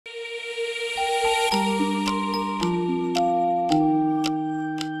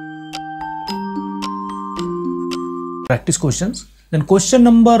Practice questions. Then question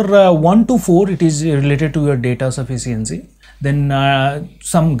number 1 to 4, it is related to your data sufficiency. Then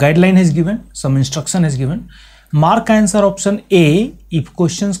some guideline is given, some instruction is given. Mark answer option A if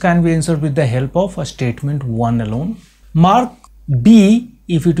questions can be answered with the help of a statement 1 alone. Mark B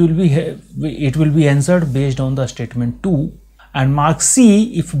if it will be answered based on the statement 2. And mark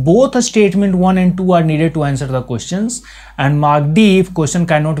C if both a statement 1 and 2 are needed to answer the questions. And mark D if question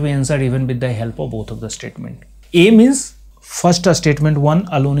cannot be answered even with the help of both of the statement. A means first a statement 1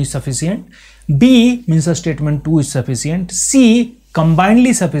 alone is sufficient. B means a statement 2 is sufficient. C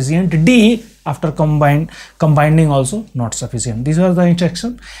combinedly sufficient. D after combining also not sufficient. These are the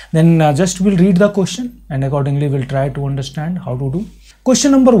instructions. Then just we'll read the question and accordingly we'll try to understand how to do.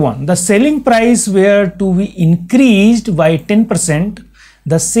 Question number 1. The selling price were to be increased by 10%.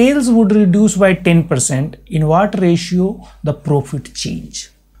 The sales would reduce by 10%. In what ratio the profit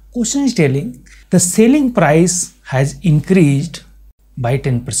change? Question is telling the selling price has increased by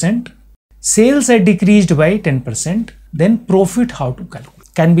 10%. Sales had decreased by 10%. Then profit how to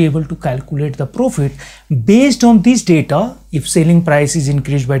calculate? Can be able to calculate the profit based on this data if selling price is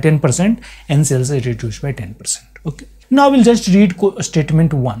increased by 10% and sales is reduced by 10%. Okay. Now we'll just read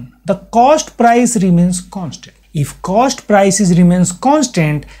statement 1. The cost price remains constant. If cost prices remains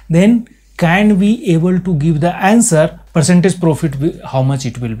constant, then can we able to give the answer percentage profit how much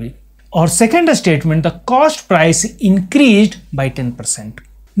it will be. Or second statement, the cost price increased by 10%.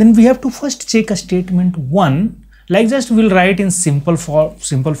 Then we have to first check a statement 1. Like just we'll write in simple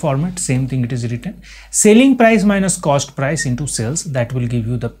format, same thing it is written. Selling price minus cost price into sales, that will give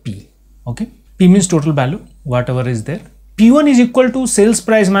you the P. Okay. P means total value, whatever is there. P1 is equal to sales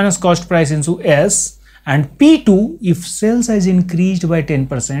price minus cost price into S. And P2 if sales has increased by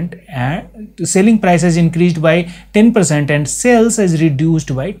 10% and selling price has increased by 10% and sales has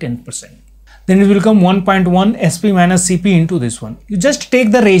reduced by 10%. Then it will come 1.1 SP minus CP into this one. You just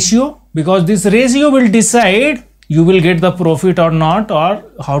take the ratio because this ratio will decide you will get the profit or not or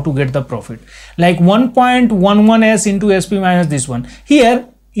how to get the profit. Like 1.11 S into SP minus this one. Here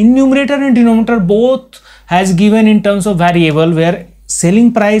in numerator and denominator both has given in terms of variable where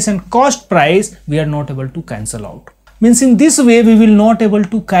selling price and cost price we are not able to cancel out. Means in this way we will not able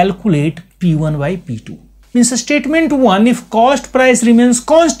to calculate P1 by P2. Means statement 1 if cost price remains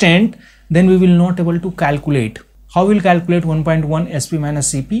constant then we will not able to calculate. How will calculate 1.1 SP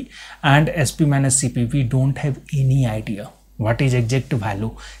minus CP and SP minus CP? We don't have any idea what is exact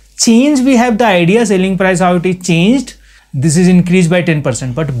value. Change we have the idea selling price how it is changed. This is increased by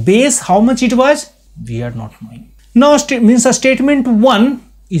 10% but base how much it was we are not knowing. Now means a statement 1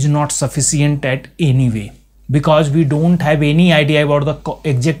 is not sufficient at any way because we don't have any idea about the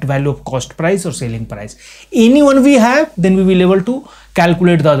exact value of cost price or selling price. Any one we have then we will able to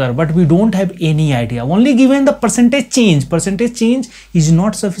calculate the other but we don't have any idea. Only given the percentage change. Percentage change is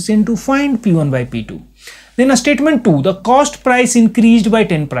not sufficient to find P1 by P2. Then a statement 2 the cost price increased by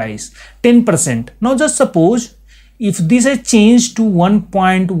 10%. Now just suppose if this is changed to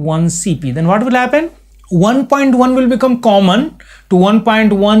 1.1 CP then what will happen? 1.1 will become common to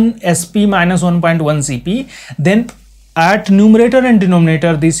 1.1 SP minus 1.1 CP. Then at numerator and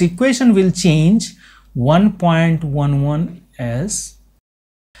denominator this equation will change 1.11 S.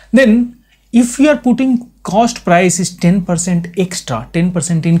 Then if you are putting cost price is 10% extra,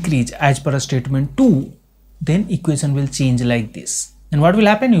 10% increase as per a statement 2, then equation will change like this. Then what will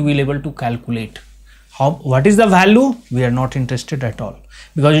happen? You will able to calculate. What is the value? We are not interested at all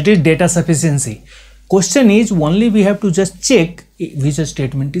because it is data sufficiency. Question is only we have to just check which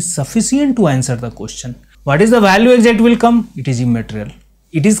statement is sufficient to answer the question. What is the value exact will come? It is immaterial.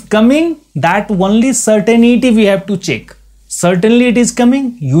 It is coming that only certainty we have to check. Certainly it is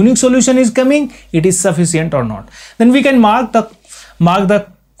coming, unique solution is coming, it is sufficient or not. Then we can mark the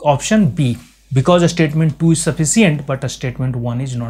option B because a statement 2 is sufficient but a statement 1 is not